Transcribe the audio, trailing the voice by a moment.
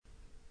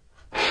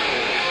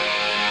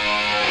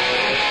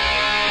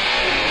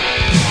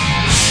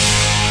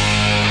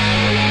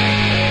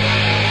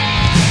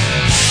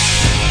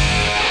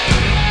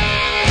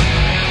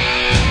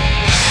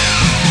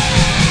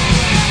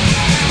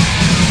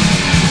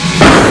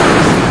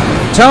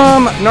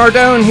Tom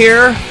Nardone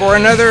here for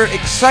another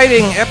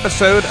exciting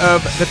episode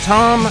of the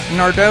Tom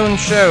Nardone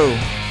Show.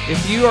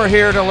 If you are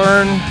here to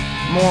learn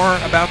more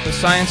about the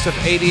science of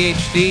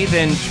ADHD,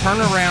 then turn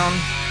around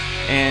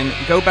and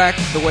go back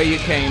the way you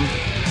came.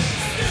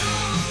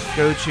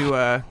 Go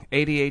to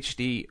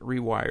ADHD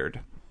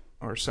Rewired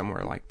or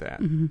somewhere like that.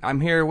 Mm-hmm.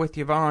 I'm here with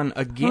Yvonne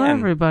again. Hello,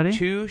 everybody.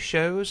 2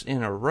 shows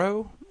in a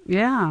row.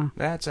 Yeah.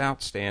 That's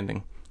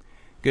outstanding.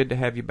 Good to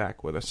have you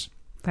back with us.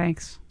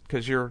 Thanks.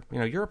 Because you're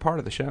a part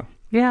of the show.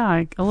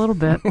 Yeah, a little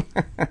bit.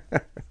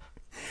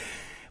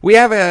 We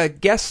have a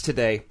guest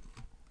today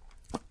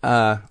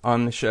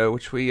on the show,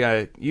 which we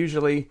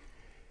usually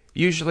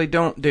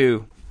don't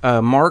do.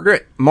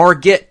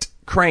 Margit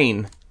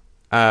Crane.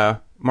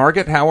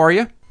 Margit, how are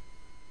you?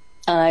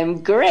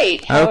 I'm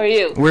great. How are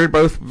you? We're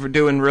both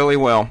doing really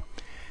well.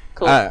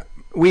 Cool.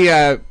 We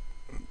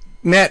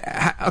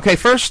met. Okay,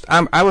 first,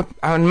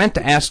 I meant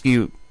to ask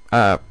you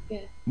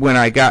when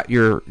I got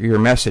your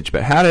message,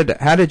 but how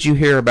did you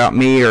hear about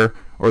me or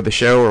the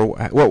show,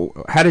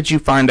 or how did you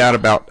find out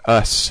about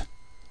us?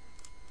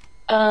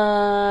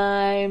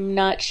 I'm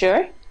not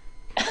sure.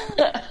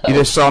 You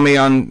just saw me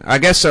on. I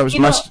guess I was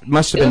must have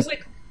been. It was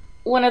like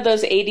one of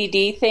those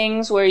ADD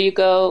things where you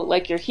go,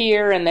 like, you're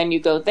here and then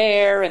you go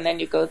there and then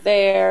you go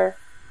there.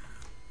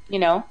 You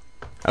know.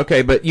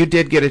 Okay, but you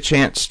did get a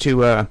chance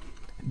to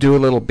do a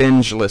little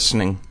binge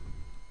listening.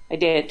 I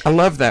did. I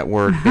love that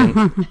word.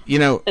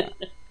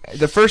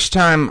 The first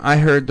time I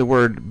heard the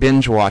word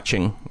binge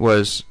watching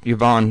was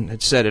Yvonne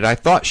had said it. I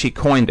thought she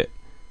coined it,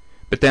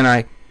 but then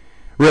I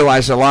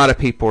realized a lot of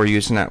people were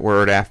using that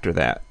word after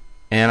that,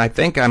 and I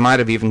think I might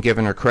have even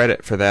given her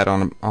credit for that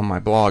on my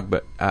blog.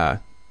 But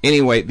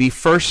anyway, the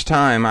first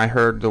time I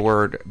heard the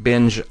word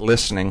binge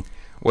listening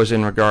was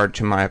in regard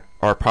to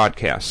our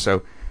podcast.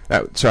 So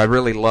I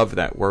really love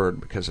that word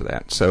because of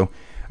that. So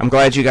I'm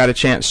glad you got a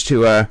chance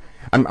to.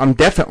 I'm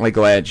definitely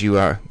glad you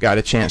got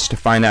a chance to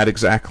find out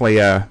exactly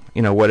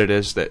what it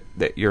is that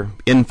you're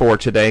in for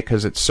today,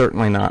 because it's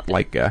certainly not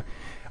like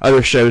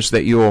other shows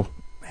that you will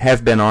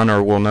have been on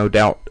or will no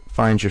doubt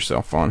find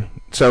yourself on.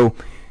 So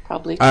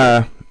probably.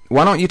 Why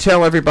don't you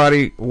tell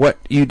everybody what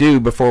you do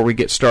before we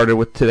get started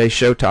with today's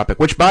show topic,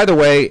 which, by the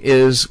way,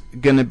 is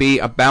going to be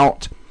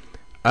about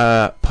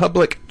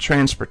public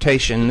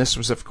transportation. This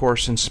was, of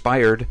course,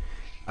 inspired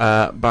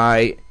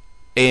by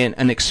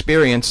an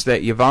experience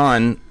that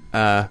Yvonne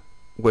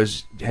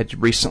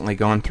had recently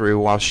gone through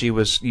while she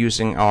was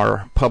using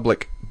our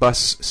public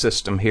bus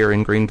system here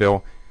in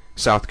Greenville,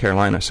 South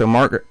Carolina. So,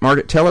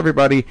 Margit, tell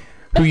everybody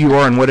who you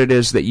are and what it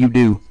is that you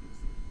do.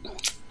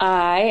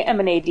 I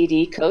am an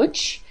ADD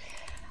coach.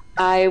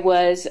 I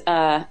was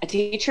a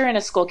teacher and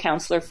a school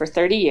counselor for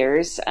 30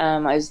 years. I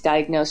was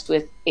diagnosed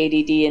with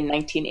ADD in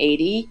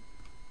 1980,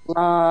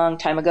 long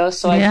time ago.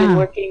 So I've been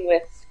working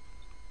with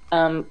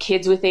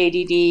kids with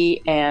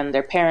ADD and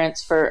their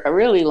parents for a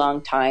really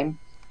long time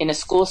in a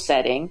school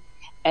setting.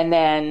 And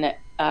then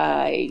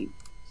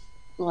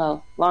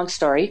long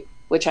story,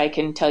 which I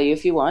can tell you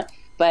if you want,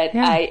 but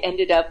I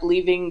ended up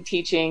leaving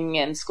teaching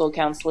and school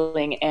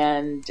counseling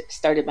and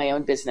started my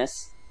own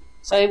business.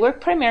 So I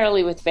work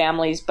primarily with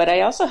families, but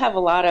I also have a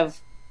lot of,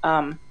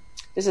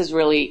 this is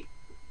really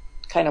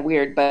kind of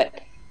weird, but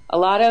a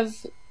lot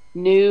of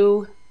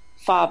new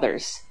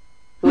fathers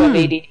who have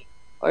ADD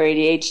or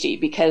ADHD,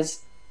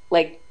 because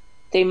like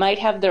they might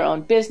have their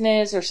own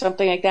business or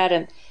something like that,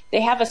 and they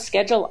have a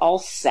schedule all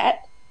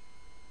set,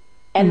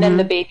 and then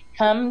the baby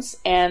comes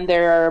and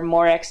there are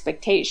more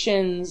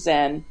expectations,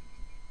 and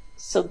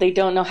so they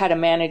don't know how to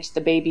manage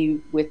the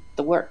baby with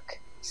the work.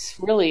 It's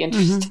really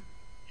interesting.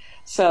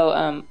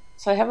 So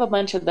I have a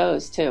bunch of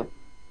those too.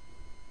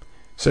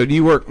 So do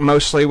you work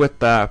mostly with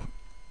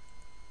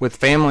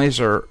families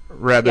or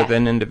rather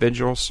than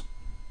individuals?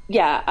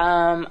 Yeah,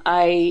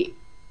 I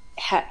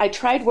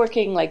tried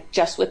working like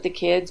just with the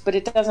kids, but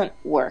it doesn't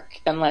work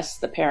unless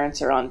the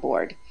parents are on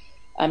board.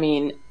 I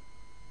mean,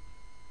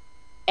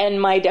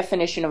 and my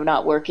definition of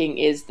not working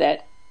is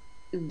that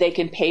they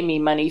can pay me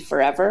money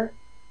forever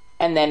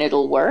and then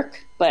it'll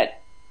work,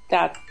 but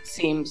that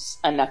seems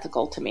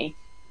unethical to me.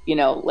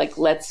 Like,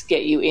 let's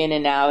get you in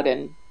and out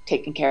and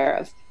taken care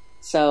of.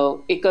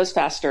 So it goes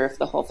faster if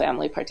the whole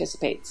family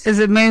participates. Is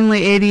it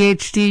mainly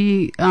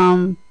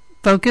ADHD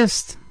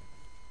focused?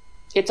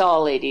 It's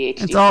all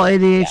ADHD. It's all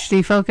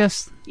ADHD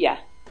focused? Yeah.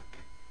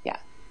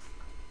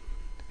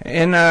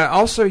 And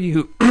also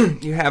you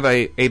have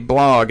a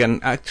blog,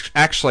 and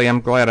actually I'm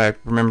glad I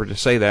remembered to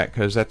say that,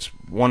 because that's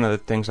one of the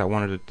things I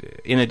wanted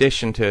to, in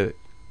addition to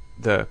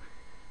the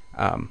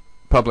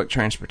public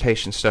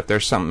transportation stuff,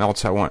 there's something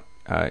else I want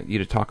you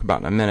to talk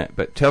about in a minute.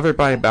 But tell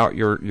everybody about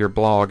your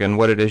blog and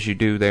what it is you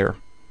do there.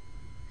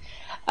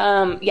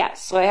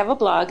 So I have a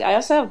blog. I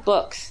also have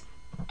books.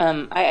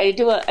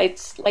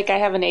 It's like I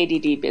have an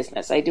ADD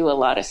business. I do a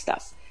lot of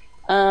stuff.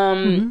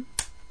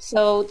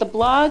 So the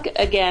blog,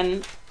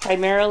 again,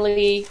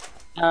 primarily,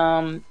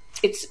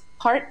 it's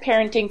part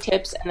parenting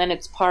tips, and then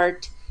it's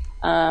part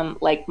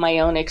like my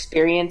own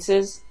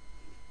experiences.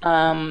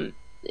 Because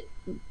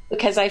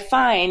I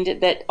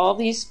find that all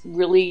these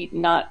really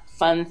not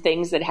fun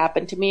things that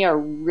happen to me are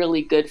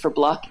really good for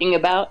blogging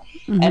about.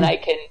 Mm-hmm. And I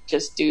can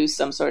just do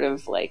some sort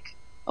of like,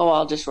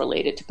 I'll just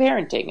relate it to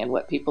parenting and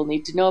what people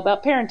need to know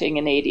about parenting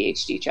an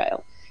ADHD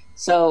child.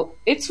 So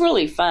it's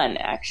really fun,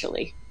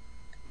 actually.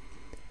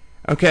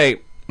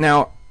 Okay,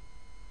 now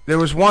there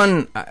was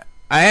one.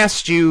 I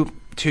asked you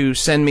to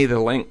send me the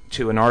link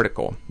to an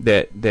article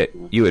that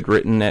you had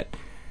written that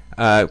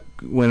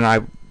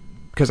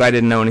because I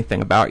didn't know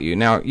anything about you.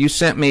 Now you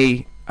sent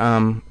me.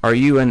 Are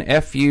you an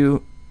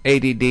FU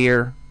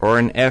ADDer or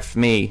an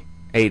FME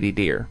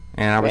ADDer?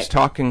 And I was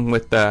talking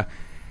with did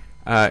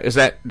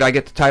I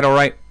get the title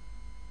right?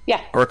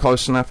 Yeah. Or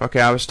close enough?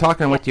 Okay, I was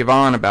talking with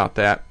Yvonne about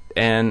that,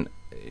 and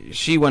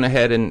she went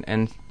ahead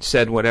and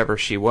said whatever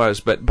she was.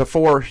 But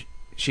before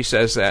she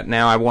says that,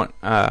 now I want,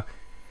 why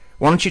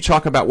don't you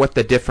talk about what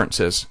the difference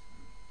is,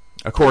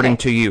 according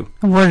to you?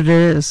 What it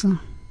is.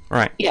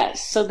 Right.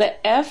 Yes, so the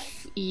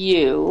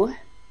FU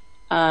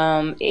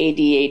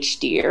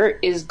ADHDer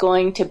is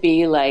going to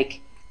be like,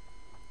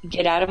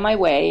 get out of my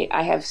way,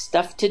 I have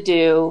stuff to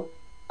do,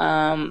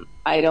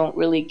 I don't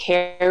really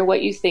care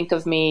what you think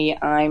of me,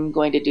 I'm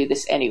going to do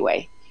this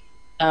anyway.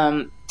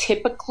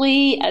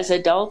 Typically, as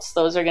adults,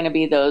 those are going to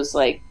be those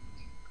like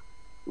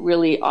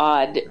really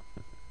odd,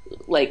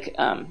 like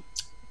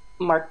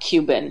Mark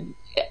Cuban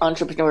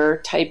entrepreneur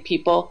type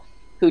people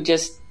who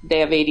just, they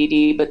have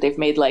ADD, but they've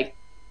made like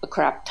a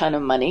crap ton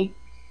of money.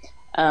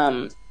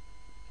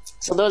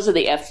 So those are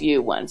the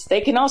FU ones.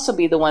 They can also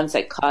be the ones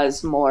that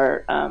cause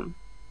more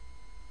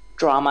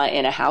drama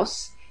in a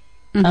house.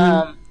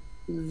 Mm-hmm.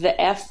 The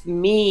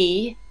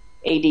FME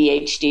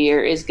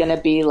ADHDer is going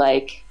to be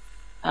like,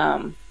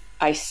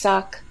 I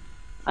suck,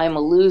 I'm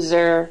a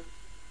loser,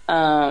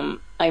 I'm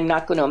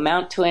not going to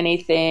amount to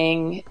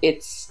anything.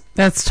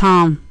 That's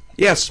Tom.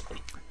 Yes,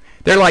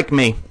 they're like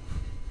me.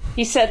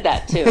 He said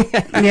that too.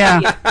 Yeah.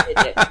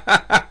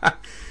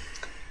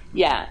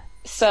 Yeah.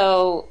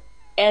 So,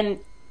 and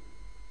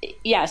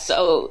yeah,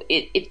 so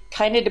it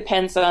kind of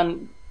depends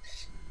on,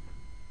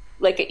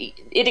 like,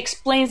 it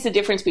explains the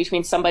difference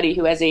between somebody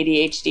who has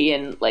ADHD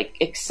and like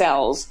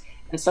excels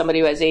and somebody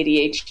who has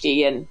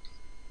ADHD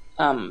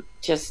and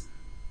just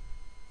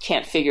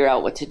can't figure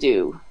out what to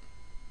do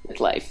with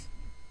life.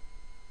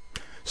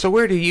 So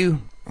where do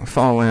you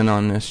fall in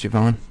on this,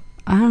 Yvonne?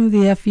 I'm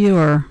the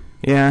FUer.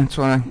 Yeah, that's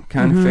what I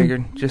kind of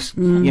figured. Just,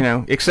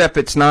 except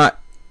it's not.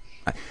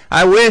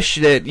 I wish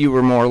that you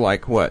were more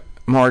like what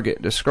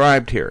Margit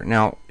described here.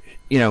 Now,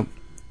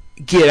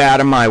 get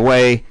out of my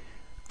way.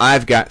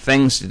 I've got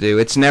things to do.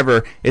 It's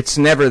never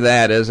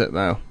that, is it,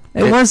 though?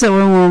 It wasn't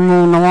when we were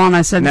mowing the lawn.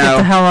 I said, get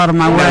the hell out of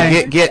my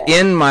way. Get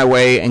in my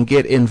way and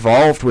get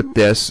involved with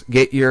this.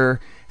 Get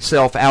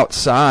yourself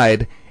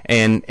outside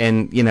and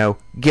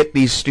get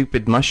these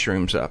stupid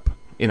mushrooms up,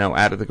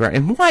 out of the ground.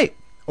 And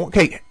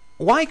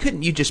why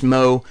couldn't you just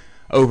mow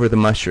over the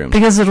mushrooms?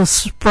 Because it'll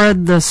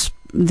spread the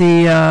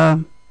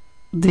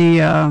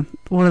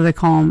what do they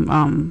call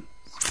them?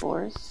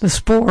 Spores. The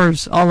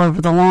spores all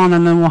over the lawn,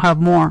 and then we'll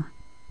have more.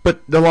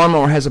 But the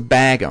lawnmower has a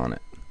bag on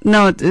it.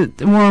 No,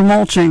 we're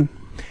mulching.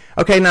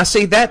 Okay, now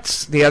see,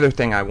 that's the other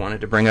thing I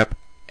wanted to bring up,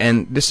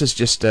 and this is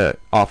just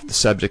off the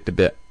subject a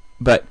bit,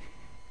 but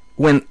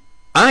when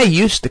I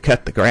used to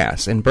cut the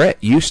grass, and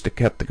Brett used to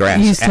cut the grass.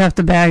 You used to have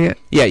to bag it.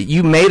 Yeah,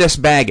 you made us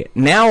bag it.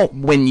 Now,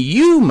 when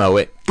you mow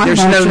it,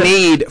 there's no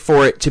need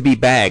for it to be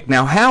bagged.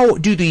 Now, how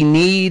do the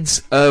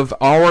needs of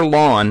our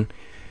lawn,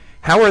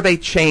 how are they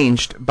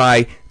changed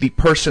by the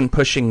person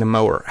pushing the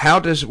mower? How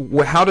does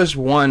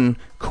one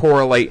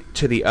correlate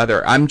to the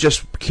other? I'm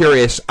just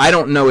curious. I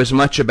don't know as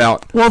much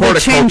about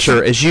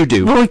horticulture as you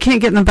do. Well, we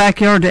can't get in the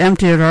backyard to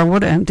empty it, or I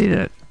would have emptied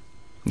it.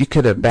 You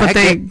could have bagged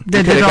it. You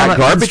could have got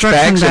garbage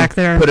bags and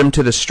put them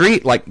to the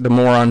street like the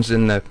morons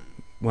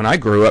when I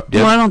grew up did.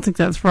 Well, I don't think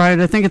that's right.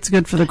 I think it's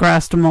good for the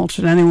grass to mulch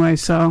it anyway,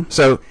 so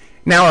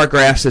now our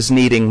grass is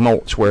needing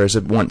mulch, whereas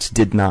it once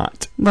did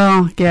not.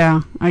 Well,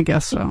 yeah, I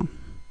guess so.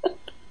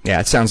 Yeah,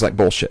 it sounds like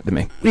bullshit to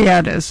me. Yeah,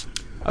 it is.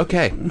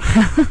 Okay.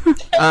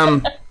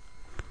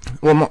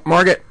 Well,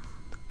 Margit,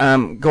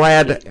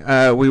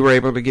 glad we were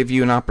able to give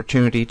you an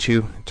opportunity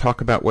to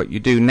talk about what you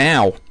do.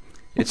 Now,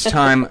 it's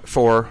time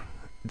for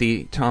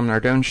the Tom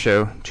Nardone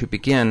Show to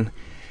begin.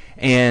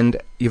 And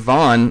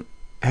Yvonne,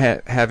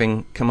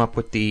 having come up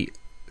with the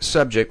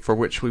subject for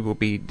which we will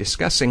be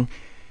discussing,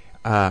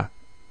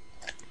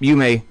 you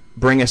may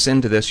bring us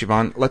into this,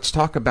 Yvonne. Let's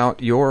talk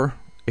about your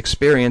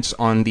experience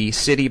on the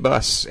city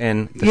bus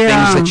and the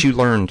things that you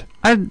learned.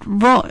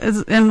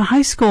 In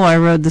high school, I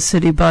rode the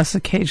city bus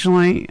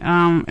occasionally.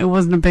 It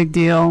wasn't a big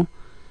deal.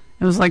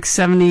 It was like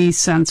 70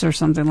 cents or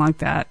something like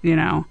that,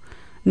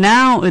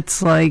 Now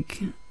it's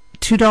like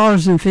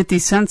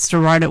 $2.50 to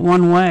ride it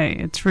one way.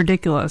 It's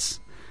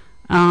ridiculous.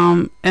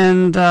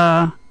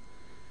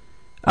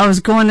 I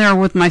was going there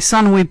with my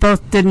son. We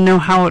both didn't know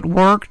how it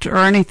worked or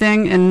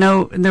anything, and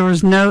there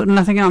was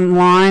nothing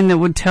online that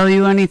would tell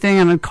you anything.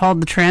 And I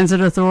called the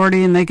transit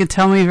authority, and they could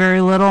tell me very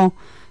little.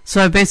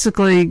 So I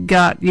basically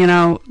got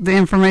the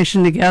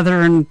information together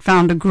and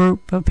found a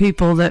group of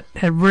people that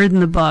had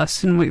ridden the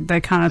bus, and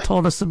they kind of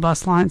told us the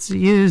bus lines to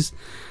use.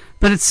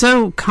 But it's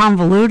so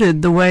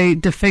convoluted, the way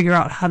to figure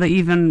out how to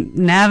even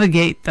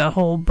navigate the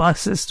whole bus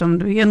system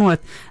to begin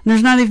with. And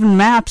there's not even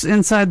maps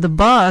inside the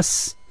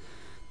bus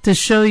to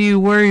show you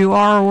where you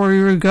are or where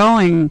you're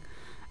going.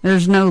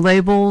 There's no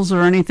labels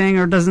or anything,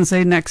 or it doesn't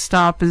say next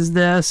stop is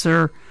this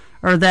or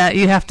that.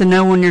 You have to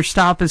know when your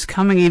stop is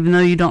coming, even though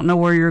you don't know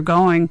where you're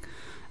going.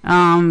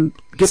 Get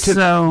to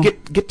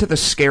the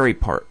scary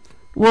part.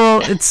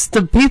 Well, it's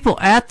the people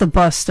at the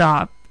bus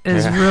stop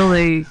is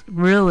really,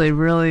 really,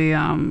 really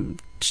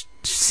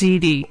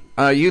seedy.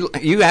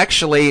 You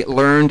actually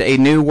learned a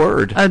new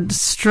word. A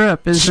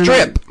strip is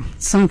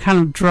some kind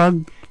of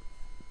drug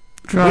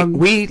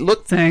we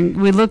looked thing.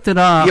 We looked it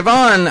up.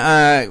 Yvonne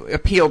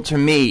appealed to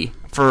me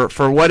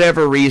for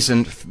whatever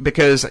reason,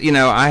 because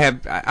I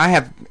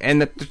have,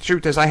 and the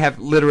truth is I have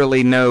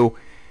literally no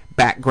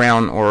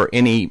background or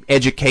any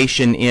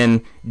education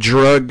in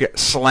drug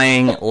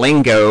slang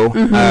lingo.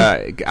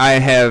 Mm-hmm. I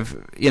have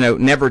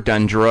never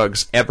done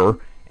drugs ever,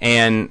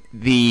 and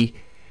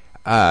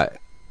I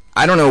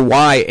don't know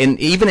why, and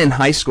even in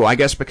high school, I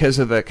guess because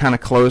of the kind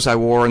of clothes I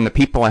wore and the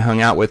people I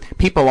hung out with,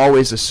 people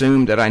always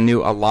assumed that I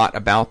knew a lot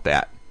about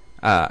that.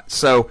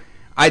 So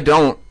I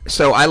don't.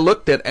 So I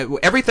looked at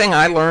everything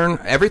I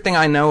learned, everything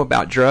I know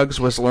about drugs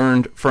was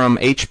learned from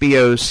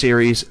HBO's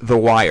series The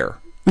Wire.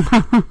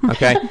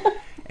 Okay?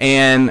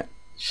 And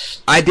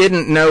I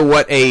didn't know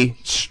what a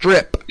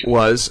strip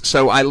was,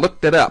 so I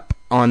looked it up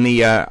on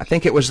the, I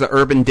think it was the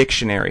Urban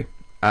Dictionary.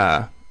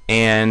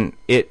 And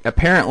it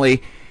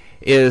apparently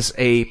is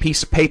a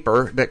piece of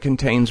paper that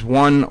contains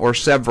one or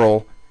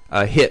several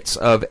hits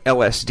of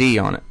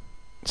LSD on it.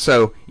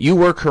 So you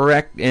were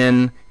correct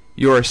in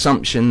your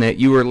assumption that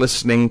you were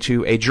listening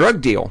to a drug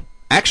deal.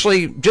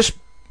 Actually, just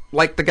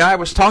like the guy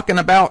was talking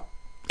about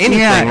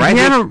anything, right?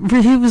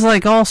 He was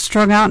like all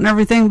strung out and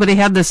everything, but he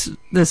had this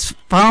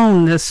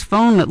phone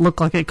that looked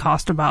like it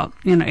cost about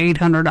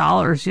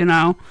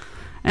 $800,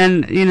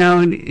 and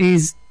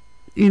he's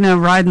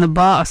riding the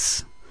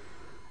bus.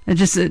 It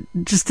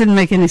just didn't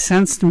make any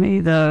sense to me.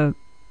 The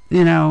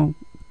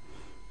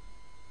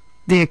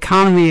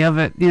economy of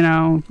it,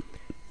 Now,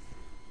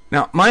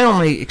 my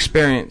only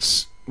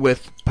experience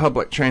with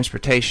public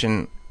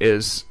transportation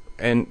is,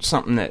 and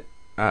something that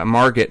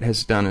Margit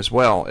has done as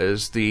well,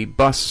 is the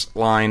bus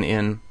line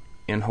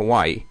in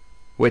Hawaii,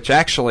 which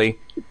actually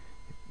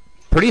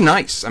pretty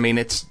nice. I mean,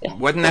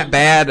 wasn't that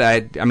bad.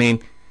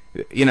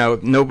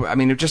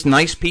 They're just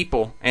nice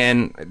people,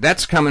 and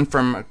that's coming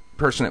from a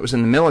person that was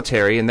in the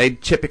military, and they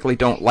typically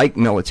don't like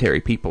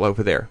military people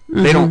over there.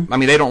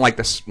 Mm-hmm. They don't like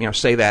to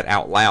say that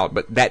out loud,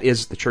 but that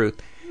is the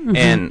truth. Mm-hmm.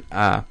 And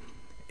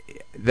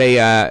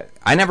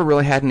I never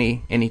really had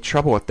any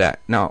trouble with that.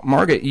 Now,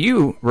 Margit,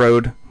 you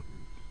rode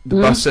the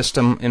bus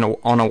system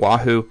on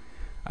Oahu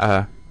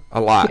a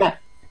lot.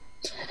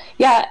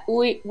 Yeah.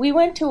 We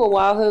went to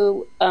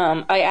Oahu.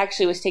 I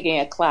actually was taking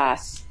a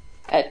class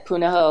at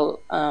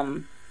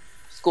Punahou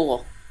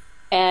school,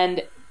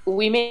 and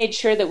we made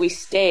sure that we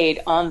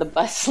stayed on the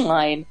bus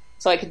line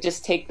so I could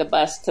just take the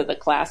bus to the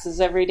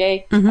classes every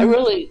day. Mm-hmm. I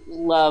really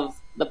love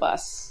the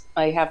bus,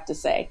 I have to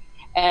say.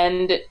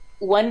 And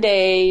one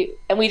day,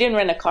 and we didn't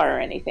rent a car or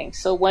anything,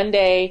 so one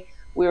day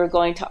we were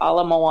going to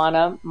Ala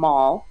Moana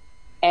Mall,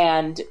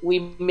 and we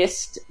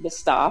missed the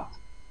stop,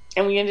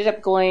 and we ended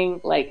up going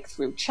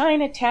through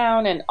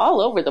Chinatown and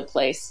all over the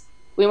place.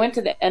 We went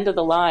to the end of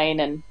the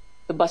line, and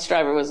the bus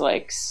driver was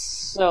like,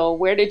 "So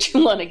where did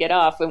you want to get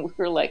off?" And we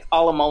were like,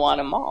 Ala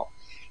Moana Mall.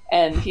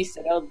 And he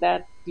said, "Oh,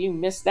 you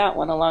missed that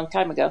one a long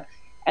time ago."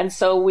 And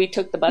so we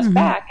took the bus mm-hmm.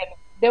 back, and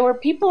there were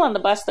people on the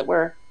bus that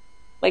were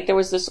there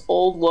was this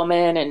old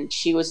woman, and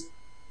she was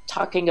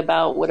talking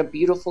about what a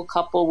beautiful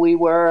couple we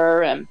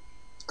were, and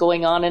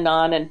going on,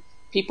 and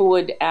people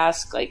would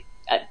ask,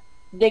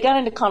 they got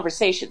into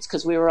conversations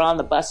because we were on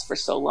the bus for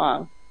so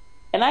long.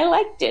 And I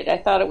liked it. I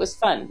thought it was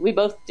fun. We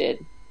both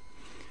did.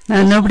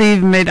 And nobody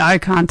even made eye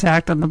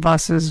contact on the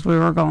buses we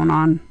were going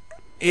on.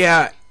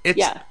 Yeah, I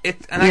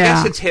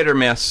guess it's hit or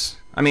miss.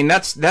 I mean,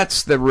 that's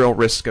the real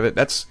risk of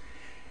it.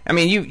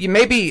 You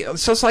maybe,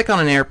 so it's like on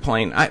an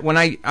airplane.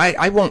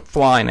 I won't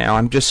fly now.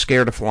 I'm just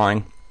scared of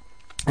flying.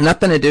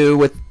 Nothing to do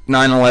with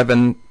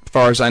 9/11, as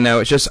far as I know.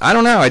 It's just, I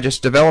don't know. I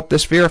just developed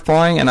this fear of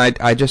flying, and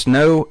I just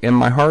know in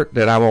my heart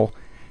that I will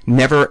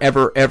never,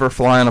 ever, ever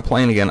fly on a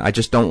plane again. I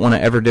just don't want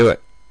to ever do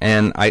it.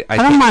 And I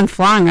don't mind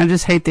flying. I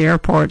just hate the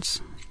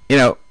airports.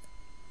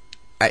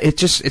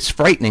 It's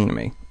frightening to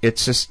me.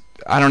 It's just,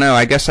 I don't know.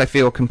 I guess I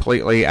feel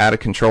completely out of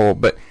control.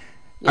 But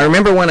I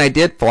remember when I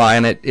did fly,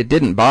 and it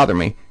didn't bother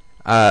me.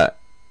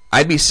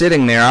 I'd be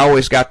sitting there. I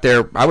always got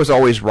there. I was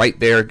always right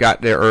there,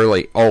 got there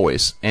early,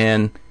 always.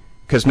 And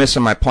because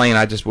missing my plane,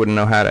 I just wouldn't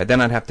know how to.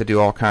 Then I'd have to do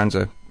all kinds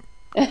of,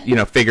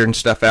 figuring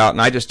stuff out.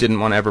 And I just didn't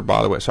want to ever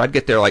bother with it. So I'd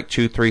get there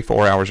 2, 3,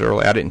 4 hours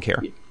early. I didn't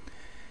care.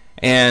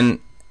 And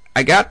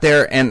I got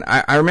there, and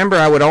I remember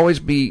I would always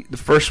be the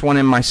first one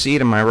in my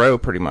seat in my row,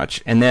 pretty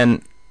much. And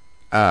then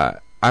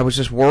I was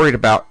just worried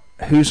about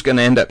who's going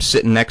to end up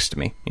sitting next to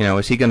me.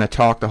 Is he going to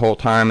talk the whole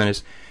time, and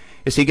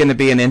is he going to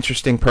be an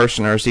interesting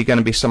person, or is he going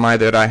to be somebody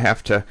that I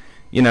have to,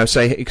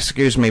 say,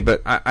 excuse me,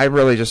 but I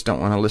really just don't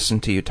want to listen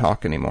to you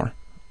talk anymore.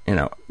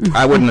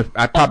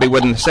 I probably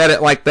wouldn't have said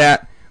it like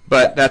that,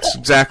 but that's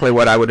exactly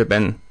what I would have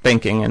been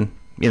thinking, and,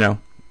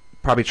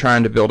 probably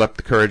trying to build up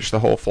the courage the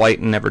whole flight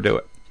and never do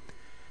it.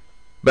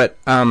 But,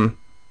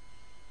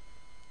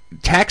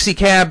 taxi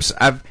cabs,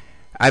 I've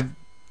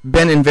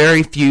been in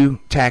very few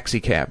taxi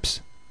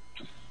cabs.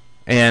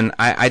 And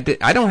I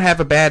don't have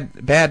a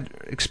bad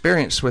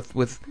experience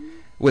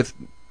with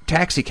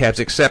taxi cabs,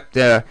 except,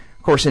 of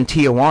course, in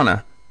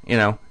Tijuana,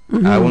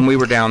 when we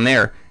were down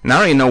there. And I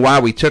don't even know why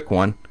we took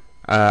one.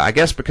 I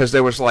guess because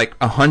there was like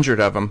 100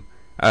 of them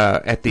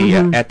at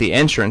the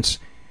entrance,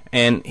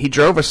 and he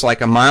drove us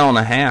like a mile and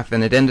a half,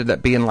 and it ended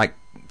up being like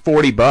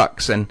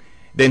 $40. And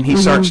then he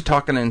starts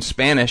talking in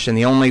Spanish, and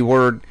the only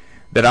word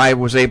that I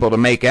was able to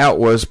make out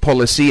was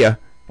 "policía."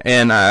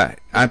 And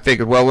I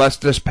figured, well, let's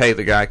just pay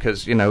the guy,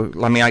 because,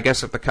 I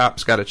guess if the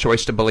cop's got a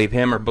choice to believe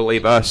him or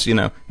believe us,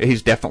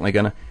 he's definitely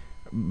going to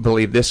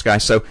believe this guy.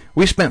 So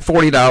we spent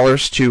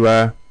 $40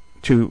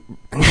 to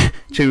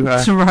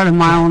ride a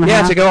mile and a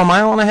half. Yeah, to go a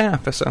mile and a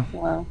half. So,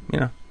 wow.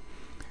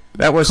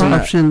 That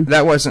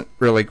wasn't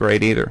really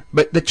great either.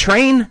 But the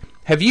train,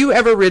 have you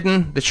ever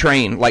ridden the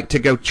train, like to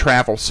go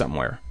travel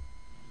somewhere?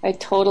 I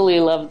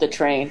totally love the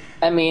train.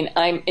 I mean,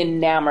 I'm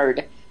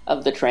enamored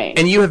of the train.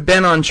 And you have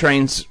been on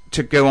trains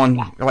to go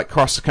on, like,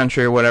 cross the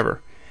country or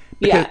whatever.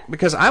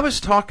 Because I was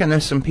talking to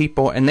some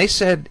people, and they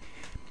said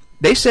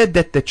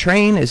that the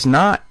train is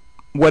not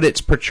what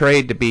it's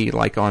portrayed to be,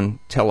 like, on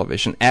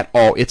television at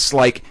all. It's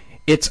like,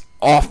 it's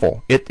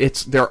awful.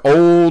 They're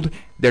old,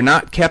 they're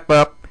not kept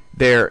up,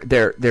 they're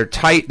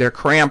tight, they're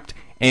cramped,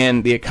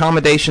 and the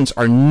accommodations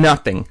are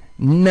nothing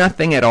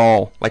at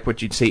all like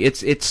what you'd see.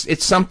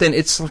 It's something,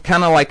 it's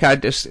kind of like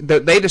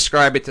they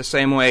describe it the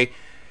same way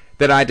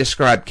that I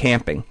described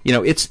camping.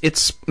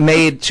 It's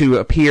made to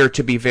appear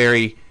to be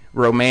very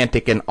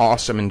romantic and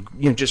awesome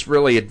and just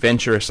really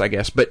adventurous, I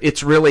guess, but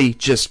it's really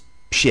just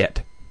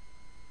shit.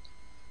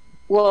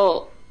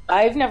 Well,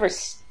 I've never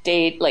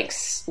stayed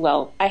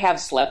I have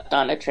slept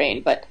on a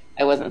train, but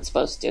I wasn't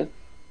supposed to.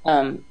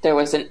 There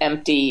was an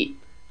empty,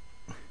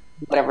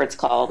 whatever it's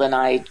called, and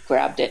I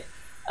grabbed it.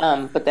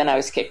 But then I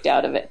was kicked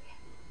out of it.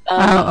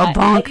 A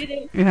bunk.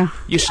 Yeah.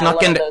 You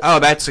snuck into. Oh,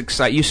 that's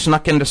exciting! You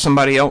snuck into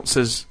somebody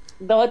else's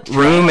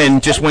room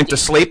and just went to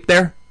sleep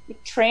there? The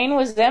train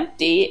was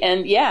empty,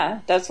 and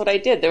that's what I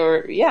did.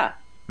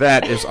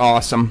 That is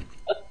awesome.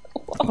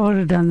 I would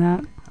have done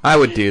that. I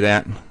would do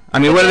that. I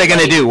mean, what are they going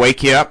to do,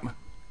 wake you up?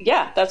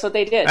 Yeah, that's what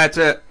they did. That's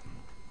it.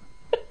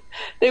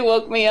 They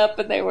woke me up,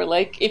 and they were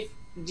like,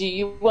 do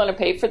you want to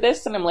pay for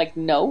this? And I'm like,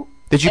 no.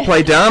 Did you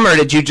play dumb, or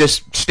did you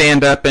just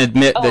stand up and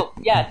admit that... Oh,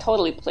 yeah,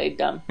 totally played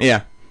dumb.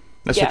 Yeah,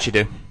 that's what you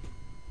do.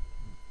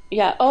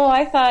 Yeah,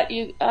 I thought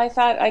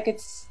I could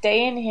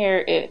stay in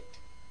here if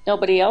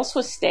nobody else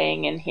was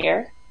staying in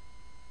here.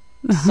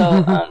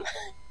 So,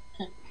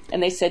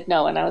 and they said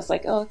no, and I was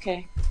like, oh,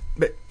 okay.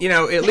 But,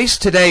 at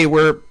least today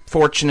we're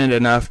fortunate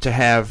enough to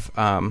have,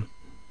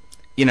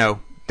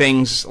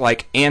 things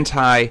like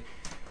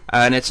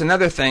and it's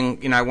another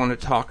thing, I want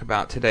to talk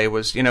about today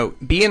was,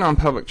 being on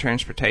public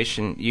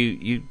transportation,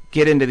 you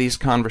get into these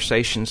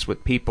conversations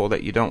with people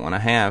that you don't want to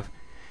have.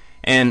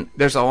 And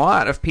there's a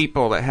lot of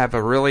people that have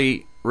a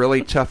really,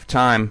 really tough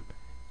time,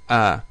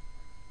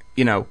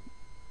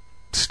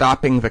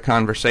 stopping the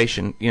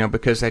conversation,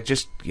 because they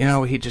just,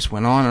 he just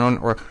went on and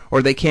on,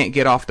 or they can't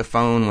get off the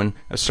phone when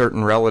a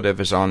certain relative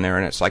is on there,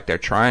 and it's like they're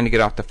trying to get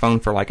off the phone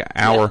for like an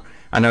hour. Yeah.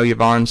 I know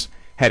Yvonne's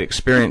had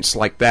experience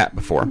like that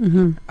before.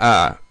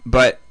 Mm-hmm.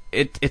 But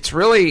it's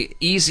really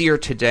easier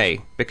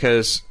today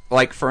because,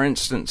 like, for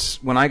instance,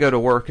 when I go to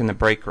work in the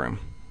break room,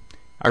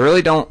 I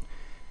really don't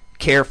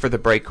care for the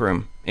break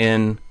room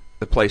in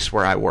the place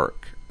where I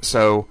work.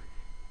 So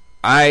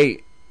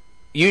I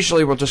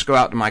usually will just go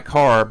out to my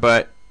car,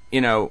 but,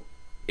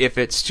 if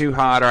it's too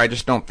hot or I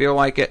just don't feel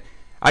like it,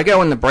 I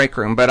go in the break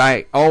room, but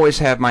I always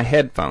have my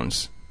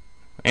headphones.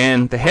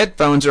 And the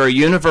headphones are a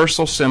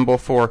universal symbol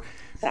for,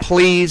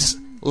 please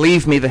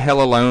leave me the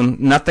hell alone.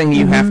 Nothing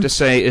you have to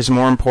say is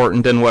more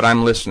important than what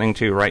I'm listening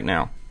to right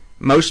now.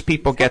 Most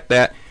people get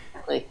that,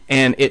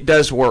 and it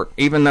does work,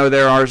 even though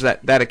there is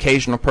that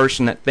occasional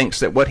person that thinks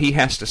that what he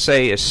has to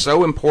say is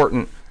so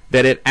important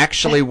that it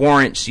actually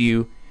warrants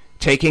you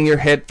taking your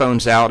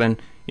headphones out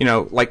and,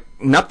 like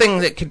nothing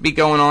that could be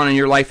going on in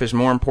your life is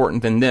more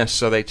important than this,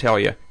 so they tell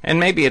you. And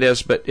maybe it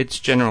is, but it's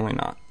generally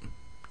not.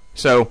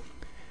 So,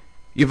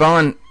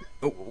 Yvonne,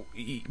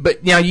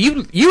 but now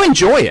you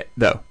enjoy it,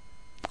 though.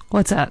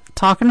 What's that?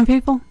 Talking to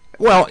people?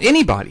 Well,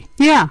 anybody.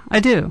 Yeah, I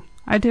do.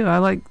 I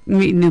like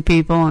meeting new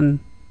people and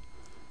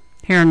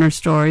hearing their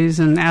stories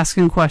and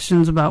asking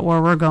questions about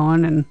where we're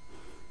going, and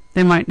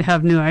they might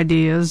have new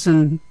ideas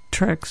and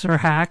tricks or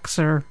hacks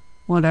or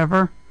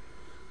whatever.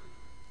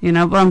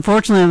 But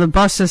unfortunately, the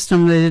bus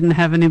system, they didn't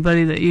have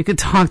anybody that you could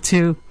talk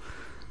to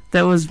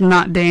that was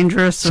not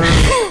dangerous or,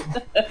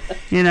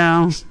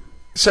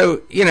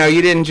 So,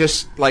 you didn't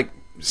just, like,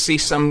 see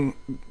some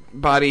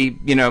somebody,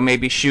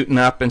 maybe shooting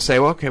up and say,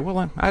 well, okay,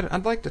 well,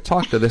 I'd like to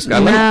talk to this guy.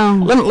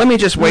 No. Let me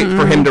just wait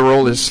for him to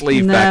roll his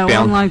sleeve back down. No,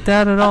 wasn't like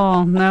that at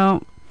all.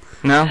 No.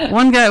 No?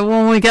 One guy,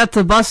 when we got to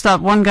the bus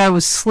stop, one guy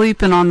was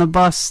sleeping on the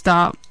bus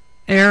stop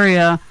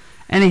area,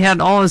 and he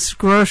had all his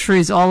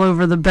groceries all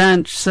over the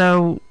bench,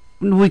 so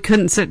we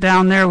couldn't sit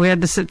down there. We had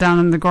to sit down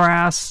in the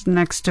grass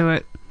next to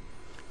it.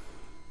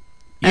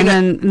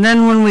 And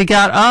then when we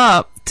got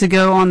up to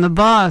go on the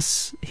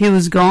bus, he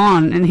was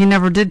gone, and he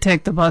never did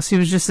take the bus. He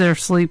was just there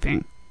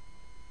sleeping.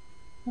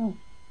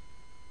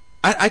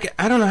 I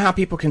don't know how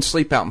people can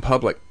sleep out in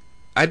public.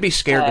 I'd be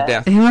scared to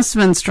death. He must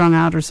have been strung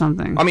out or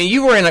something. I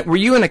mean, were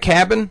you in a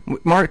cabin,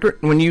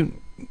 Margaret, when you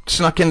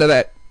snuck into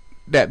that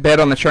bed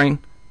on the train?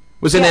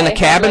 Was it in a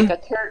cabin?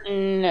 Like a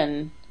curtain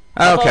and.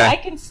 Oh, okay. Well, I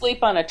can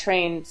sleep on a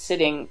train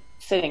sitting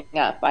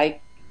up.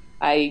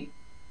 I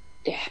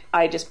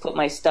just put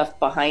my stuff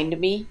behind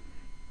me,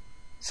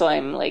 so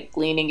I'm like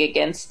leaning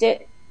against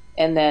it,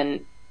 and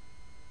then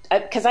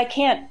because I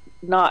can't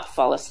not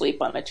fall asleep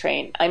on a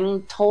train.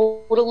 I'm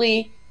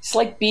totally. It's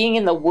like being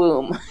in the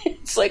womb.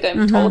 It's like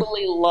I'm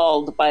totally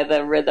lulled by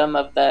the rhythm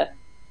of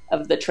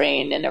the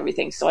train and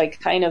everything. So I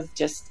kind of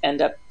just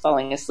end up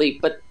falling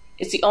asleep. But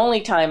it's the only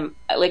time,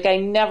 like I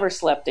never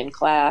slept in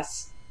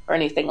class or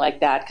anything like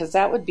that, because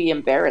that would be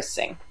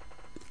embarrassing.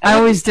 I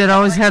always did. I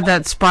always had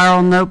that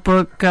spiral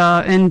notebook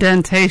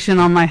indentation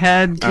on my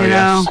head, you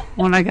know,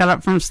 when I got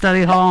up from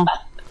study hall.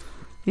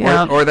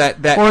 Yeah. Or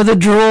that or the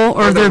drool,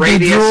 or the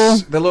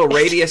radius, the little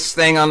radius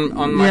thing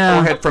on my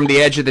forehead from the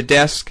edge of the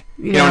desk.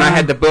 You know, and I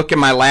had the book in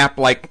my lap,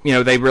 like,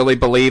 they really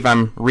believe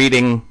I'm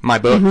reading my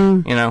book.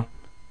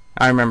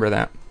 I remember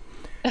that.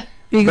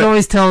 You could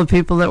always tell the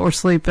people that were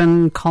sleeping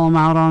and call them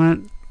out on it.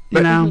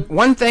 You know.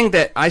 One thing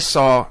that I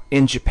saw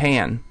in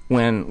Japan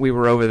when we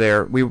were over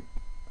there,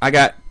 I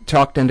got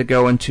talked into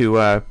going to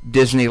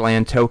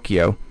Disneyland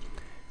Tokyo,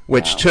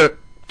 which took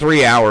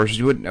 3 hours.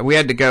 We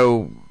had to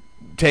go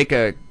take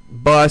a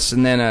bus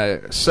and then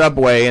a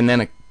subway and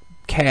then a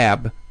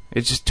cab.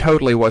 It just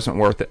totally wasn't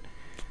worth it.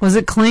 Was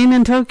it clean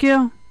in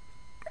Tokyo?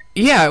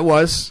 Yeah, it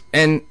was,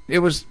 and it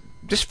was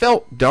just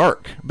felt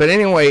dark. But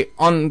anyway,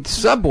 on the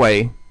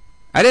subway,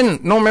 I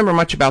don't remember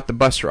much about the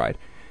bus ride,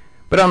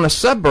 but on the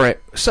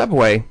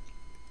subway,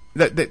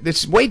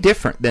 it's way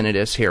different than it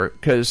is here,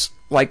 because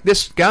like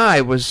this guy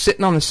was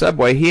sitting on the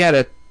subway. He had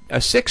a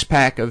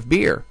 6-pack of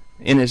beer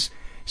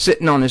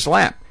sitting on his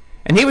lap,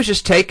 and he was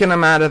just taking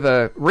them out of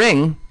the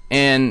ring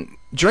and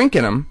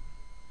drinking them.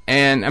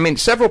 And I mean,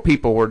 several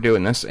people were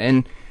doing this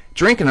and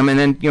drinking them, and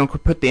then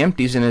put the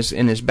empties in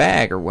his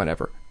bag or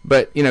whatever.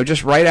 But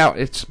just right out,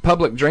 it's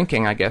public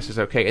drinking, I guess, is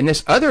okay. And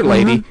this other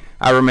lady,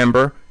 I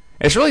remember,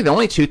 it's really the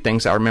only two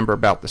things I remember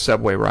about the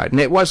subway ride,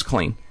 and it was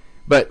clean.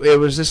 But there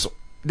was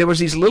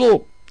these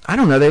little, I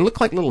don't know, they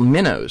looked like little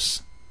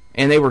minnows,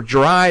 and they were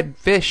dried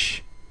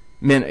fish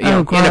in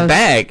a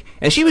bag,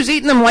 and she was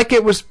eating them like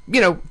it was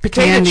potato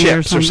candy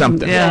chips or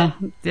something. Yeah,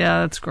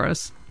 that's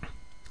gross.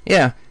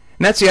 Yeah.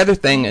 And that's the other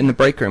thing in the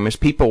break room is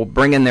people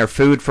bringing their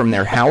food from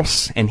their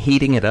house and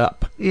heating it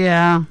up.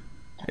 Yeah.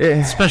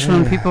 Especially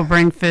when people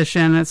bring fish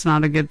in, it's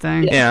not a good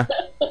thing. Yeah.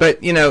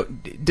 But,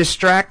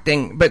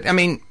 distracting. But, I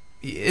mean,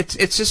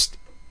 it's just,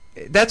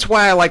 that's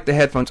why I like the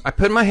headphones. I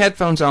put my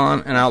headphones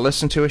on and I'll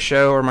listen to a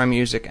show or my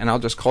music, and I'll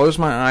just close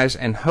my eyes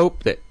and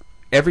hope that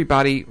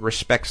everybody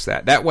respects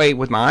that. That way,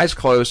 with my eyes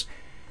closed,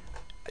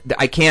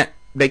 they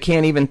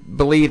can't even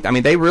believe. I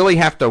mean, they really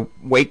have to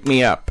wake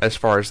me up, as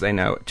far as they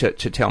know, to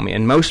tell me.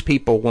 And most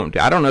people won't.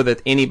 I don't know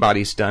that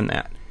anybody's done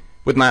that.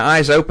 With my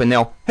eyes open,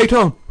 they'll, hey,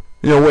 Tom,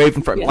 wave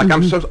in front. Like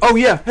I'm so, oh,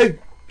 yeah, hey,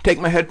 take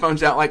my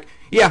headphones out. Like,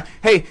 yeah,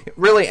 hey,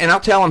 really. And I'll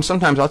tell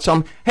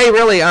them, hey,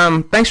 really,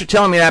 thanks for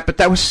telling me that, but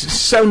that was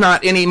so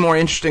not any more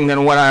interesting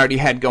than what I already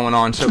had going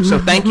on. So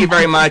thank you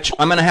very much.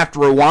 I'm going to have to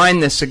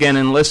rewind this again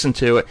and listen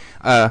to it.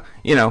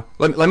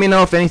 Let me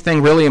know if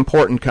anything really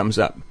important comes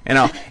up.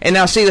 And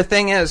now, see, the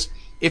thing is,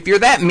 if you're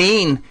that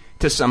mean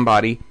to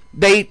somebody,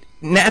 they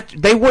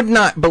would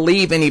not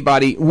believe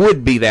anybody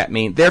would be that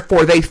mean.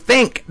 Therefore, they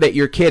think that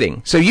you're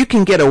kidding. So you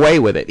can get away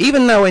with it,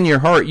 even though in your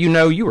heart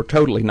you were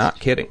totally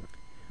not kidding.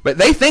 But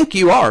they think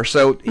you are,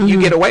 so you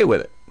get away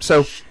with it.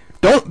 So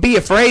don't be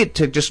afraid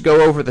to just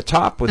go over the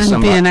top with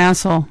somebody. And be an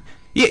asshole.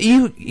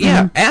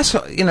 Yeah,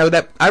 asshole.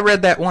 That I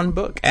read that one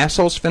book,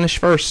 Assholes Finish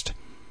First.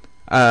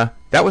 That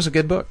was a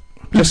good book.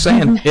 Just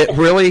saying, it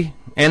really.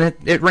 And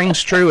it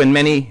rings true in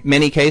many,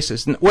 many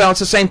cases. Well, it's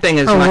the same thing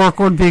as... work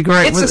would be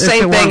great. It's the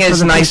same thing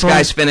as nice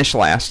guys finish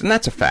last, and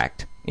that's a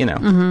fact.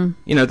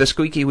 The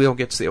squeaky wheel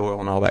gets the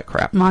oil and all that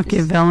crap.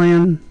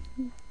 Machiavellian.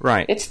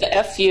 Right. It's the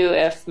F you,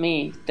 F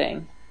me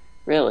thing,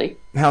 really.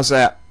 How's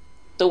that?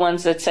 The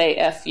ones that say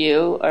F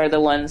you are the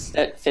ones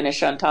that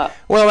finish on top.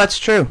 Well, that's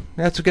true.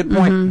 That's a good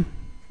point.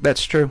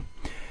 That's true.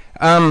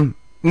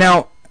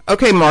 Now,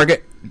 okay,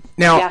 Margit.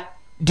 Now,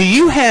 do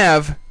you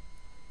have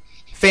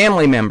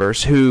family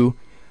members who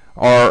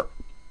are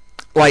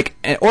like,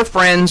 or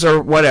friends or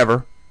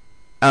whatever?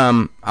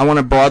 I want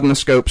to broaden the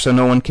scope so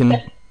no one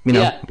can,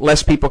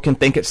 less people can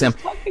think it's them.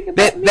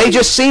 They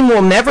just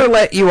will never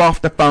let you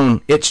off the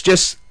phone. It's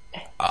just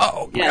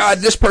oh, God,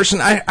 this person,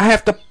 I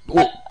have to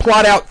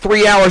plot out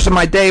 3 hours of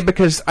my day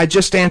because I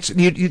just answered.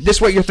 This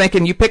is what you're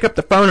thinking. You pick up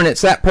the phone and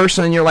it's that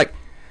person and you're like,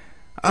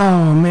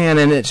 oh, man,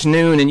 and it's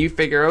noon and you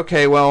figure,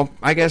 okay, well,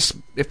 I guess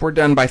if we're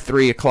done by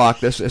 3 o'clock,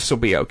 this will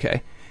be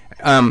okay.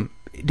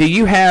 Do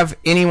you have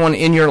anyone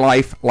in your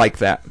life like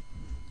that?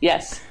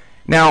 Yes.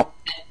 Now,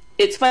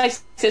 it's my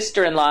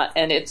sister-in-law,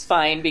 and it's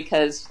fine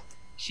because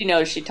she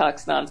knows she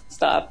talks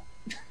nonstop.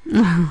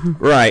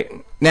 Right.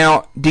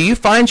 Now, do you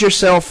find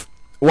yourself,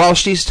 while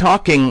she's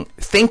talking,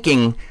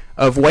 thinking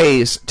of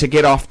ways to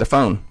get off the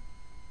phone?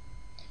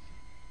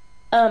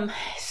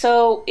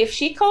 So if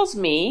she calls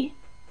me,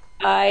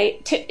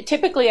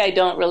 typically I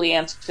don't really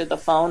answer the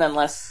phone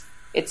unless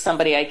it's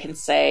somebody I can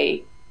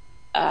say,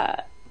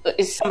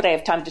 is somebody I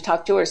have time to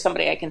talk to, or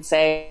somebody I can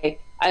say,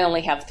 I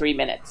only have 3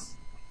 minutes.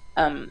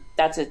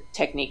 That's a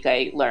technique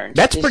I learned.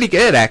 That's pretty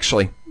good,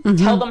 actually.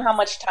 Tell them how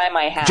much time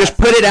I have. Just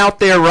put it out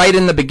there right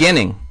in the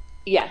beginning.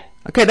 Yeah.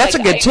 Okay, that's a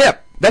good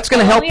tip. That's going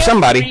to help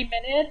somebody. I only have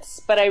 3 minutes,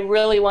 but I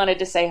really wanted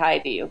to say hi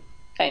to you,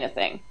 kind of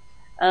thing.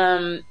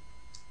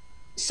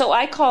 So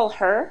I call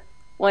her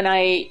when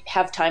I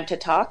have time to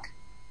talk,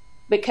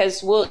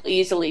 because we'll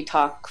easily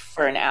talk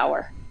for an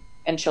hour,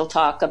 and she'll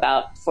talk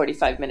about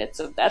 45 minutes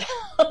of that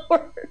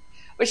hour.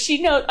 But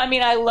she knows, I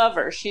mean, I love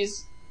her.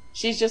 She's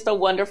just a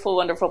wonderful,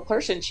 wonderful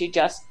person. She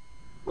just,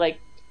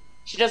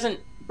 she doesn't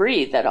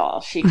breathe at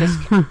all. She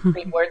just can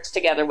bring words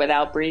together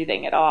without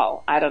breathing at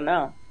all. I don't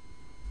know.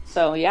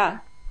 So, yeah,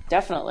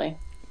 definitely.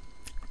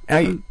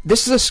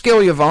 This is a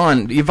skill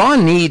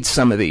Yvonne needs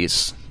some of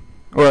these.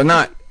 Or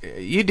not,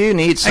 you do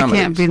need some of these.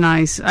 I can't be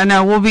nice. I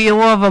know, we'll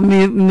have a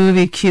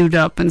movie queued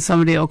up and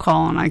somebody will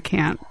call and I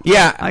can't.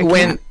 Yeah,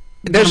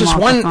 there's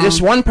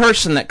this one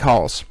person that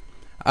calls,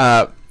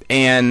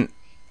 and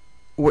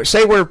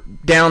say we're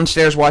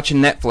downstairs watching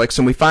Netflix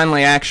and we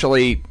finally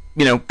actually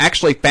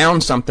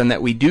found something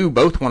that we do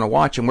both want to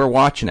watch and we're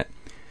watching it.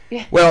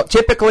 Yeah. Well,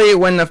 typically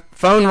when the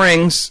phone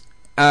rings,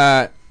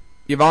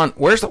 Yvonne,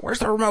 where's the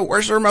remote?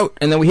 Where's the remote?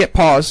 And then we hit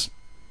pause,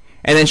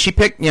 and then she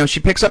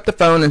picks up the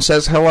phone and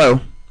says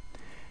hello,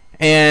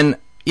 and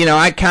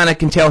I kind of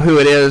can tell who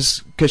it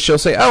is because she'll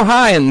say, oh,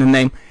 hi, and the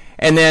name,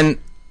 and then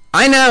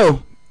I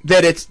know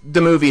that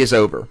the movie is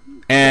over.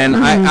 And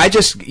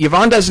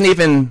Yvonne doesn't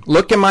even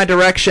look in my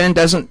direction,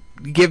 doesn't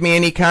give me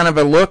any kind of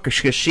a look,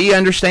 because she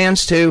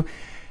understands too.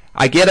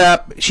 I get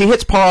up, she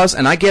hits pause,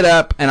 and I get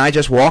up, and I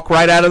just walk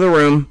right out of the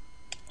room,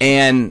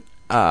 and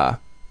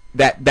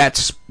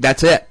that's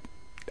it.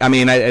 I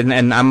mean,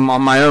 and I'm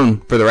on my own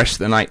for the rest of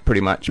the night,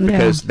 pretty much,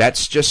 because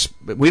that's just,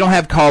 we don't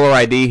have caller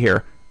ID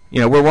here.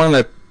 We're one of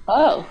the...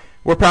 Oh.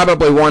 We're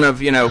probably one of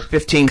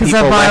 15 people left. Because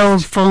I buy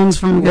old phones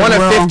from Goodwill. One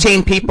of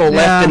 15 people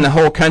left in the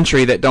whole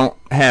country that don't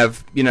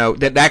have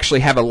that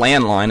actually have a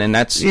landline, and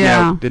that's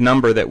the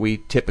number that we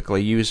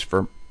typically use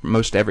for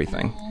most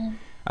everything.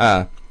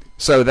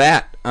 So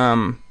that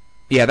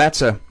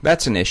that's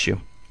an issue.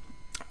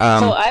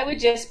 So I would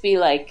just be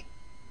like,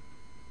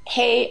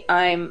 hey,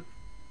 I'm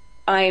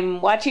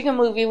watching a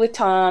movie with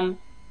Tom.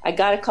 I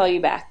gotta call you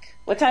back.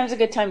 What time's a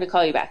good time to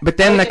call you back? But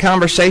then the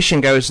conversation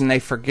goes and they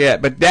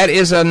forget. But that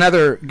is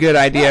another good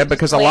idea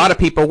because a lot of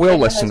people will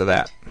listen to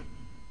that.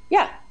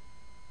 Yeah.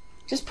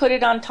 Just put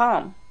it on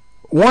Tom.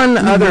 One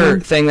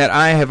other thing that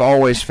I have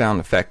always found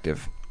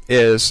effective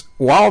is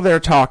while they're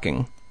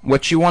talking,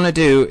 what you want to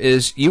do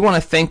is you want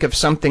to think of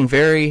something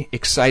very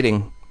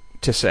exciting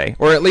to say,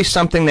 or at least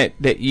something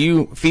that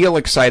you feel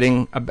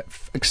excited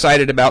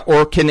about,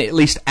 or can at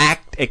least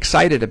act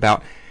excited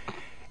about.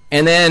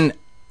 And then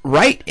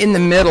right in the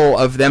middle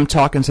of them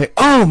talking, say,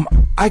 "Oh,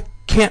 I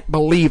can't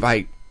believe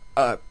I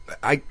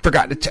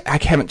forgot I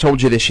haven't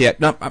told you this yet.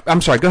 No, I'm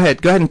sorry. Go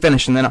ahead and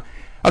finish, and then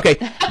okay."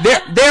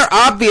 They're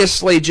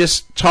obviously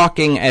just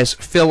talking as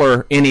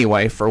filler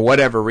anyway for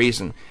whatever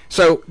reason.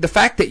 So the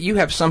fact that you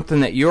have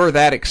something that you're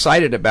that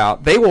excited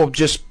about, they will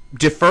just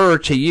defer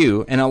to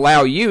you and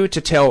allow you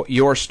to tell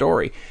your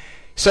story.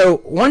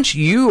 So once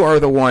you are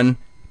the one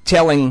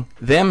telling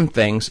them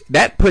things,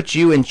 that puts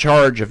you in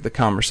charge of the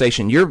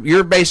conversation.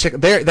 You're basic.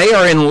 They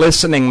are in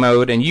listening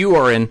mode and you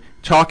are in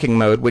talking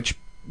mode, which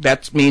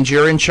that means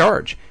you're in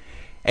charge.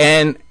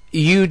 And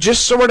you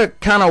just sort of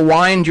kind of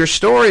wind your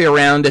story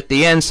around at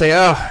the end, say,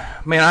 "Oh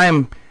man, I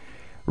am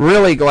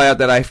really glad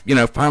that I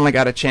finally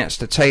got a chance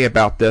to tell you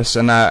about this,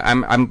 and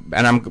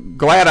I'm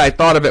glad I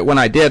thought of it when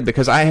I did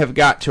because I have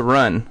got to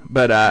run."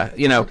 But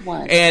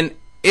and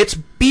it's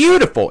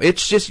beautiful.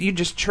 It's just you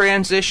just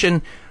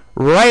transition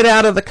right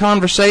out of the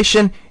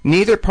conversation.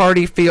 Neither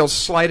party feels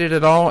slighted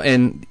at all,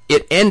 and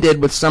it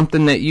ended with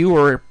something that you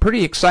were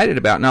pretty excited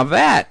about. Now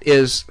that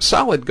is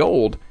solid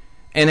gold,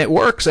 and it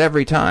works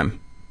every time.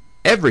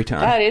 Every time.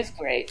 That is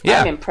great.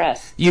 Yeah. I'm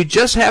impressed. You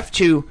just have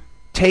to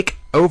take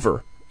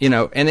over,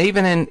 and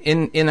even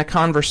in a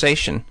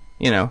conversation,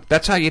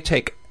 that's how you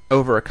take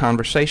over a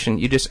conversation.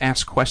 You just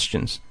ask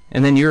questions,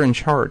 and then you're in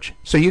charge.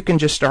 So you can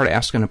just start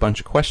asking a bunch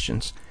of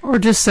questions. Or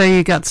just say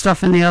you got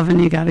stuff in the oven,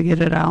 you got to get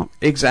it out.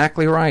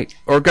 Exactly right.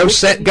 Or go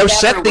set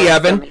the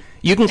oven.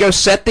 You can go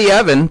set the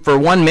oven for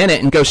 1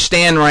 minute and go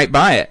stand right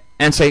by it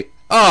and say,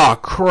 "Oh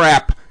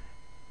crap,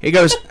 He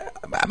goes,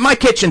 my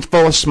kitchen's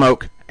full of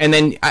smoke, and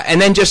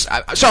then just,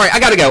 sorry, I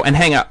gotta go, and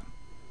hang up.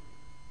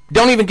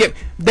 Don't even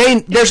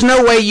there's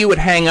no way you would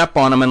hang up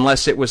on them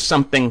unless it was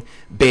something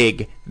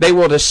big. They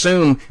would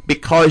assume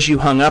because you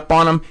hung up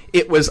on them,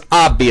 it was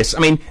obvious. I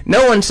mean,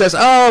 no one says,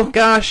 oh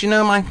gosh,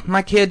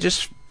 my kid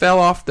just fell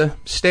off the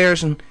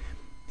stairs and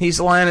he's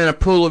lying in a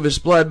pool of his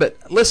blood. But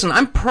listen,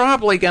 I'm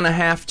probably going to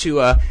have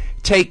to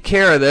take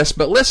care of this.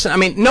 But listen, I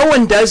mean, no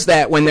one does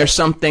that when there's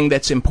something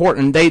that's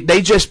important.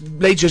 They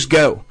just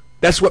go.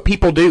 That's what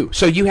people do.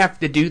 So you have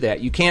to do that.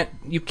 You can't,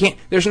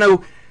 there's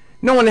no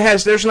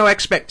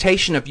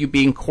expectation of you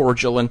being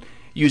cordial and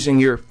using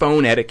your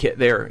phone etiquette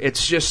there.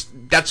 It's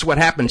just, that's what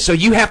happens. So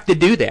you have to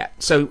do that.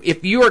 So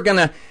if you are going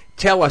to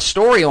tell a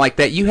story like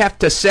that, you have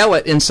to sell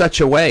it in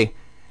such a way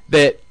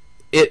that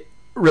it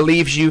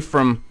relieves you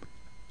from,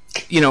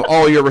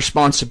 all your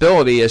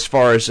responsibility as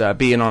far as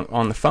being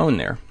on the phone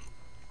there.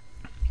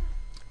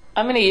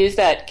 I'm going to use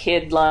that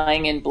kid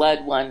lying in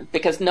blood one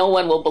because no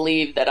one will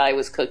believe that I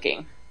was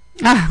cooking.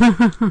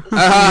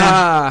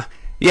 Yeah,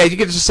 you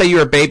could just say you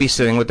were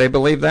babysitting. Would they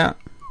believe that?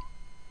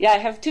 Yeah, I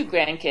have 2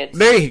 grandkids.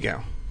 There you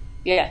go.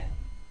 Yeah.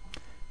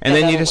 And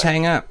then you just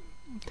hang up.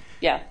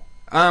 Yeah.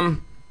 All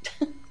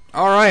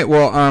right.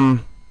 Well,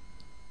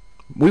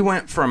 we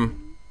went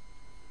from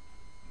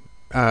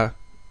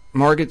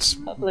Margit's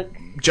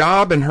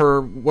job and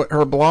her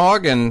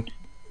blog and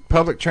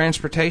public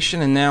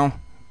transportation, and now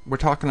we're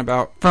talking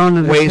about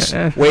ways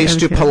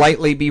to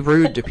politely be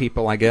rude to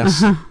people, I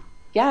guess.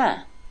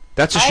 Yeah.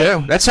 That's a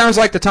show. That sounds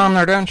like the Tom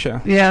Nardone show.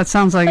 Yeah, it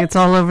sounds like it's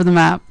all over the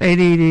map.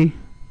 ADHD.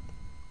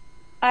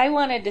 I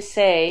wanted to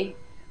say,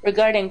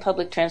 regarding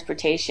public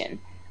transportation,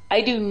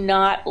 I do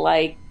not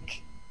like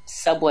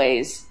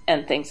subways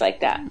and things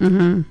like that.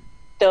 Mm-hmm.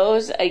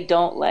 Those I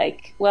don't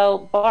like. Well,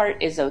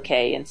 BART is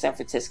okay in San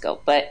Francisco,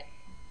 but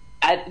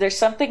there's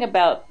something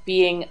about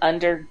being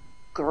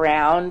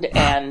underground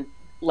and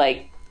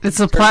like... It's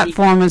a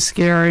platform is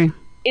scary.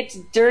 It's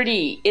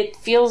dirty. It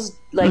feels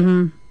like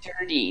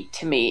dirty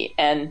to me,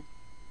 and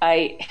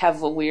I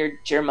have a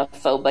weird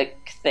germophobic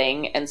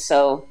thing, and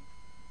so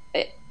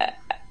I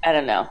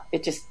don't know.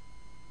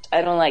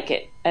 I don't like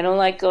it. I don't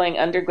like going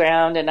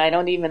underground, and I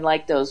don't even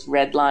like those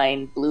red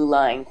line, blue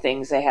line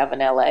things they have in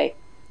LA.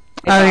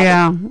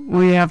 Yeah,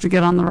 we have to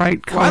get on the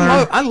right color.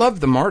 Well, I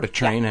love the MARTA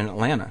train in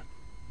Atlanta.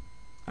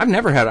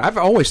 I've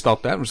always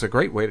thought that was a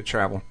great way to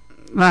travel.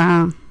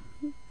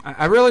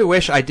 I really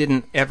wish I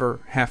didn't ever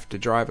have to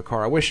drive a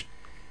car. I wish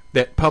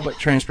that public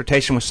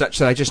transportation was such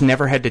that I just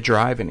never had to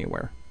drive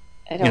anywhere.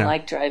 I don't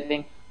like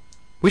driving.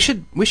 We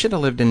should have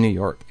lived in New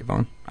York,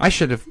 Yvonne. I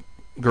should have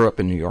grew up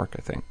in New York,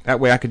 I think. That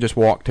way I could just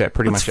walk to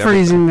pretty much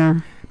everything. It's freezing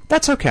there.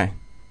 That's okay.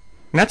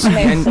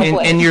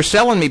 And you're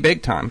selling me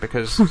big time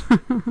because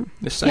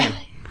just saying. Yeah,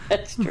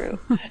 that's true.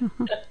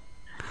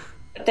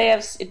 But they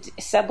have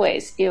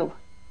subways. Ew.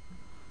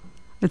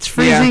 It's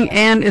freezing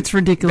and it's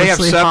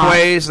ridiculously hot. They have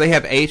subways, they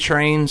have A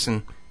trains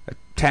and a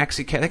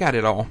taxi cab. They got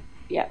it all.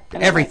 Yeah.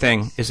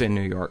 Everything is in New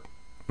York.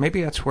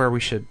 Maybe that's where we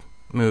should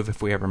move if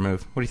we ever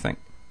move. What do you think?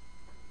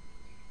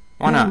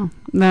 Why not?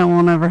 That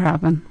won't ever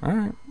happen. All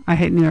right. I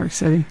hate New York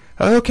City.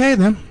 Okay,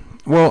 then.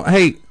 Well,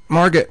 hey,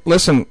 Margit,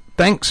 listen,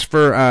 thanks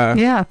for...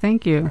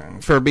 thank you.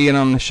 For being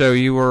on the show.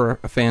 You were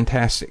a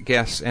fantastic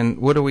guest. And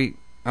what do we...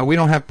 we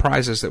don't have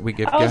prizes that we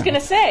give. I was going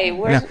to say,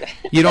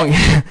 you don't.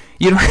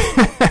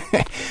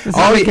 It's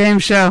a game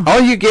show. All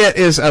you get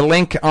is a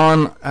link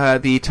on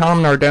the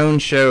Tom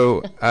Nardone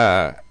Show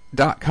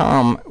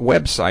 .com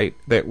website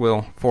that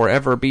will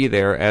forever be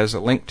there as a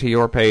link to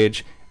your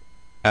page,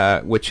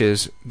 which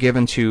is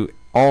given to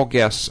all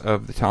guests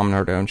of the Tom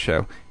Nardone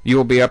Show. You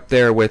will be up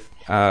there with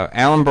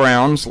Alan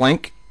Brown's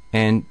link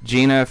and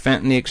Gina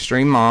Fenton, the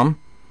Extreme Mom,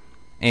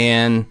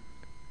 and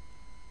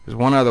there's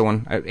one other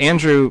one.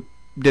 Andrew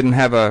didn't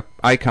have a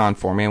icon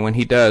for me, and when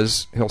he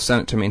does, he'll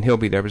send it to me, and he'll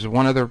be there. There's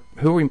one other.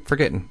 Who are we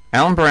forgetting?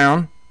 Alan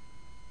Brown.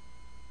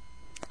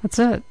 That's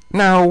it.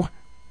 No,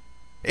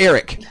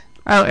 Eric.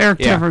 Oh, Eric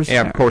Tivers.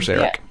 Yeah, of course,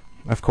 Eric.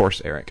 Yeah. Of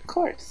course, Eric. Of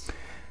course.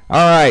 All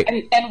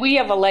right. And we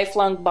have a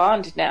lifelong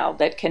bond now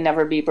that can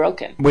never be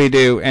broken. We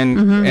do,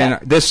 and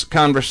this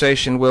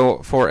conversation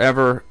will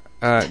forever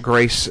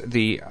grace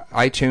the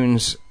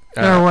iTunes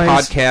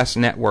podcast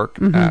network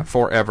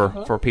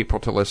forever for people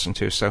to listen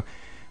to. So.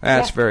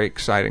 That's very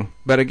exciting.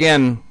 But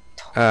again,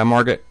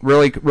 Margit,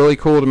 really, really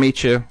cool to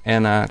meet you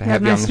and to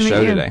have you on the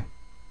show today.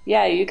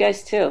 Yeah, you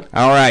guys too.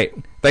 All right.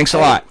 Thanks a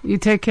lot. You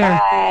take care.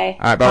 Bye.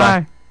 All right,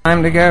 bye-bye.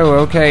 Time to go.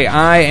 Okay,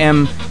 I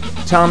am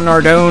Tom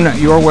Nardone.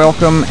 You're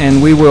welcome,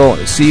 and we will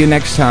see you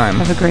next time.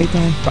 Have a great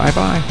day.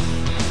 Bye-bye.